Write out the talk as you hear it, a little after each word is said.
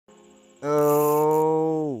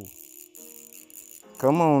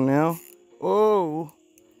Come on now. Oh.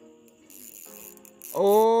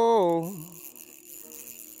 Oh.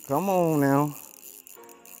 Come on now.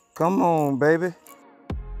 Come on, baby.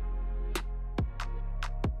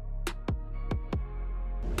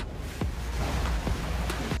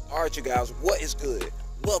 All right, you guys, what is good?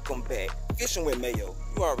 Welcome back. Fishing with Mayo.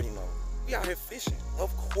 You already know. We out here fishing. Of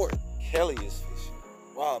course. Kelly is fishing.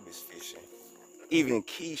 Rob is fishing. Even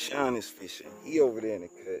Keyshawn is fishing. He over there in the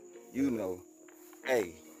cut. You know.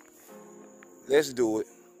 Hey, let's do it.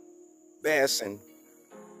 Bass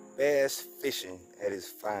fishing at its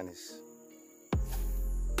finest.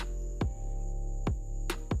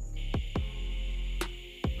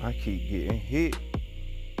 I keep getting hit.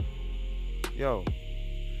 Yo,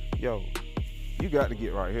 you got to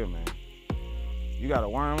get right here, man. You got a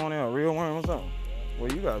worm on there, a real worm or something?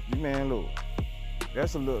 Well, you got, man, look.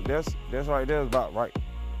 That's right there is about right.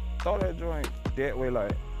 Throw that joint that way,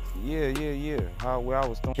 like, yeah. Where I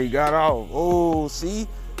was throwing. He got off. Oh, see?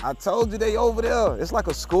 I told you they over there. It's like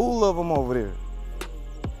a school of them over there.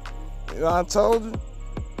 You know, I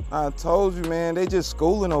told you, man. They just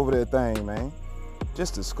schooling over that thing, man.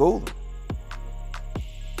 Just to school them.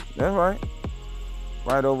 That's right.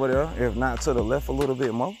 Right over there, if not to the left a little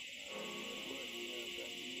bit more.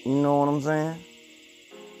 You know what I'm saying?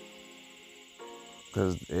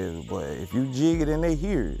 Because if you jig it and they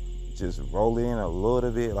hear it, just roll it in a little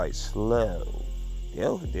bit, like slow.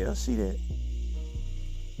 They'll see that.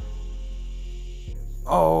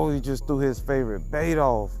 Oh, he just threw his favorite bait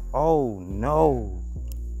off. Oh, no.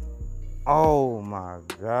 Oh, my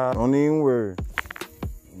God. Don't even worry.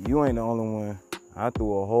 You ain't the only one. I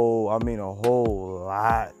threw a whole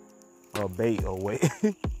lot of bait away.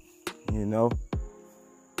 You know?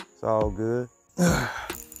 It's all good.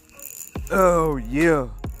 Oh, yeah.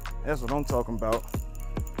 That's what I'm talking about.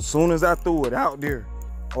 As soon as I threw it out there,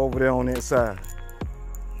 over there on that side.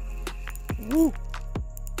 Woo.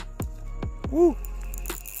 Woo.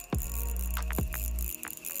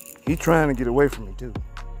 He trying to get away from me, too.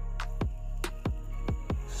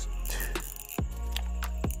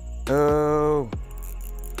 Oh,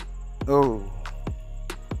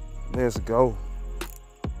 let's go.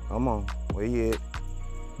 Come on, where you at?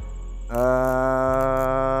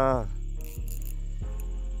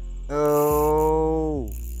 Oh,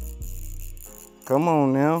 come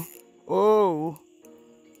on now. Oh,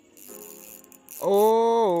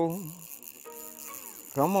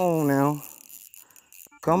 come on now.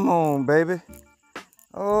 Come on, baby.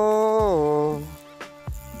 Oh,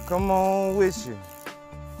 come on with you.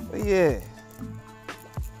 Where you at?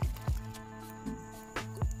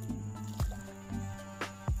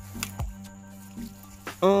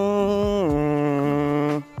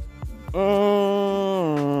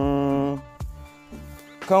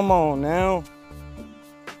 Come on now.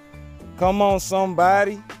 Come on,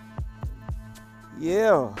 somebody.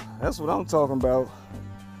 Yeah, that's what I'm talking about.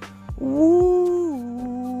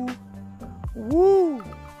 Woo. Woo.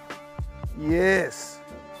 Yes.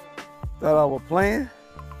 Thought I was playing?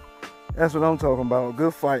 That's what I'm talking about.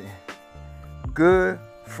 Good fighting. Good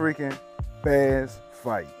freaking bass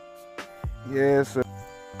fight. Yes, sir.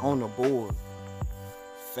 On the board.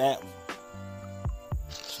 Fat one.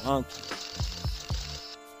 Chunky.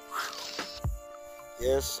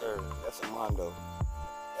 Yes, sir. That's a Mondo.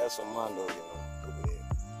 That's a Mondo, y'all. Look at that.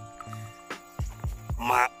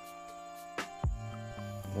 Mop.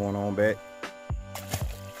 Going on back.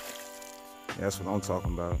 That's what I'm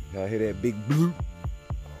talking about. Y'all hear that big bloop?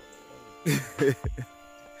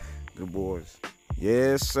 Good boys.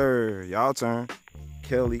 Yes, sir. Y'all turn.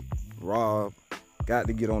 Kelly, Rob, got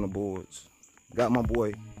to get on the boards. Got my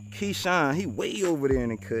boy Keyshawn. He way over there in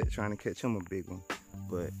the cut trying to catch him a big one.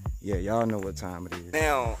 But yeah, y'all know what time it is.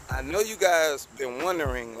 Now, I know you guys been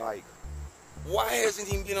wondering, like, why hasn't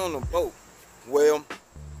he been on the boat? Well,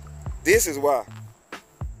 this is why.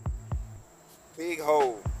 Big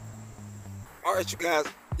hole. All right, you guys,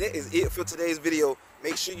 that is it for today's video.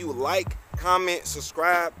 Make sure you like, comment,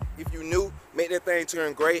 subscribe. If you're new, make that thing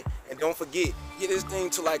turn gray. And don't forget, get this thing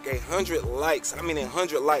to like 100 likes. I mean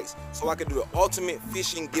 100 likes, so I can do the ultimate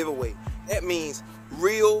fishing giveaway. That means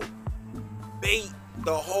real bait,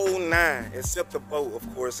 the whole 9, except the boat,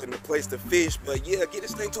 of course, and the place to fish. But yeah, get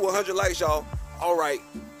this thing to 100 likes, y'all. All right,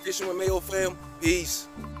 Fishing with Mayo fam, peace.